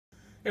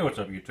Hey, what's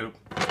up YouTube?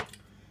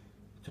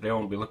 Today I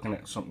want to be looking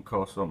at something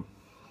called some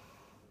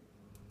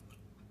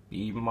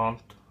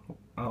Beaumont,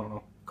 I don't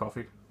know,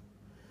 coffee.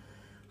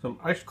 Some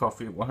iced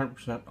coffee,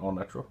 100% all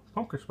natural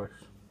pumpkin spice.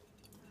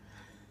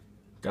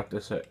 Got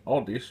this at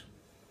ALDI's.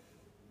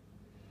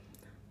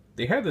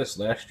 They had this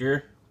last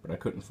year, but I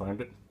couldn't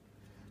find it.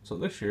 So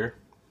this year,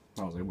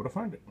 I was able to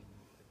find it.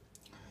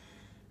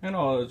 And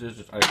all it is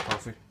just iced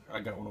coffee. I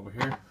got one over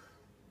here.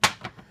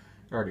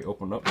 Already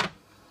opened up.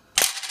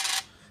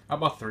 I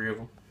bought 3 of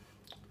them.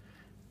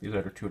 These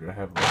are the 2 that I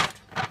have left.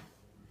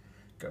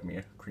 Got me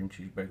a cream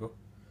cheese bagel.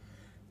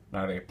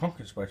 Not a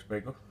pumpkin spice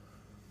bagel.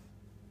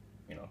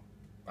 You know,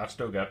 I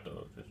still got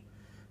those. Just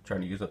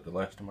trying to use up the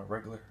last of my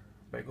regular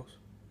bagels.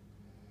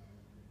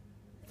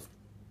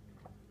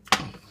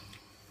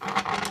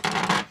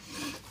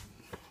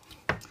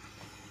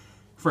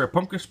 For a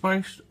pumpkin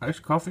spice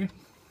iced coffee,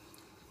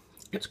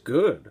 it's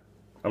good.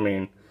 I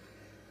mean,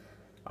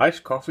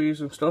 iced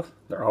coffees and stuff,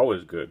 they're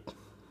always good.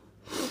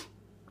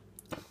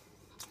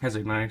 Has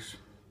a nice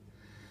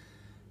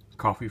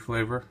coffee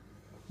flavor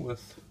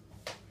with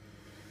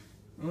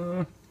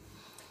a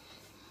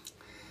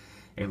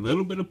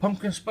little bit of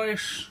pumpkin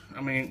spice. I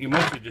mean, you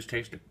mostly just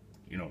taste it,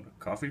 you know, the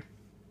coffee.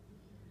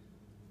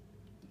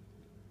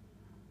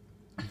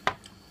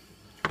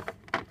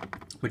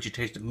 But you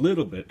taste a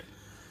little bit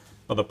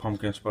of the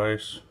pumpkin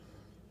spice.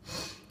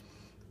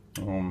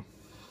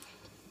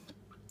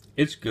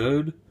 It's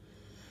good,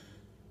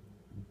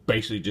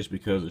 basically just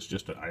because it's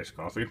just an iced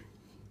coffee.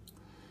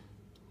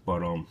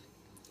 But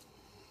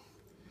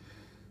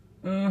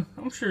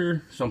I'm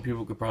sure some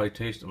people could probably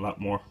taste a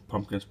lot more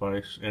pumpkin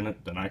spice in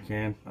it than I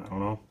can. I don't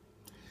know.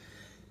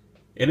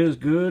 It is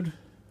good.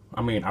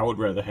 I mean, I would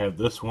rather have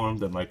this one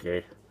than like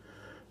a,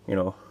 you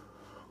know,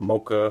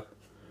 mocha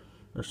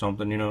or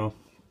something, you know,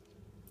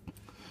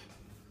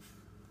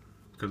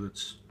 because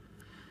it's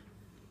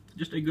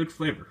just a good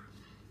flavor.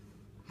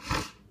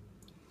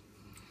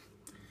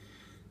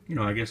 You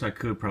know, I guess I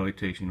could probably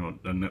taste, you know,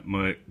 the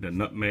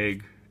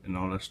nutmeg and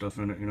all that stuff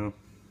in it, you know.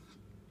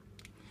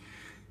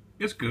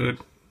 It's good.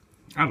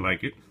 I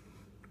like it.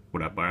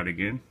 Would I buy it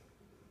again?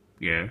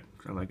 Yeah,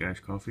 'cause I like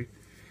iced coffee.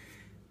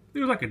 It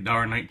was like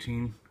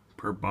 $1.19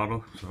 per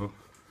bottle, so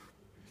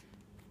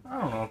I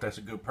don't know if that's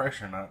a good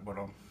price or not, but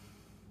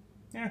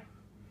yeah.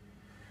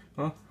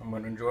 Well, I'm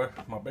gonna enjoy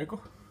my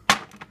bagel,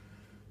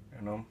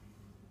 and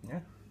yeah,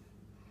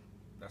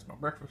 that's my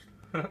breakfast.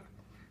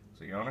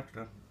 See y'all next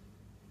time.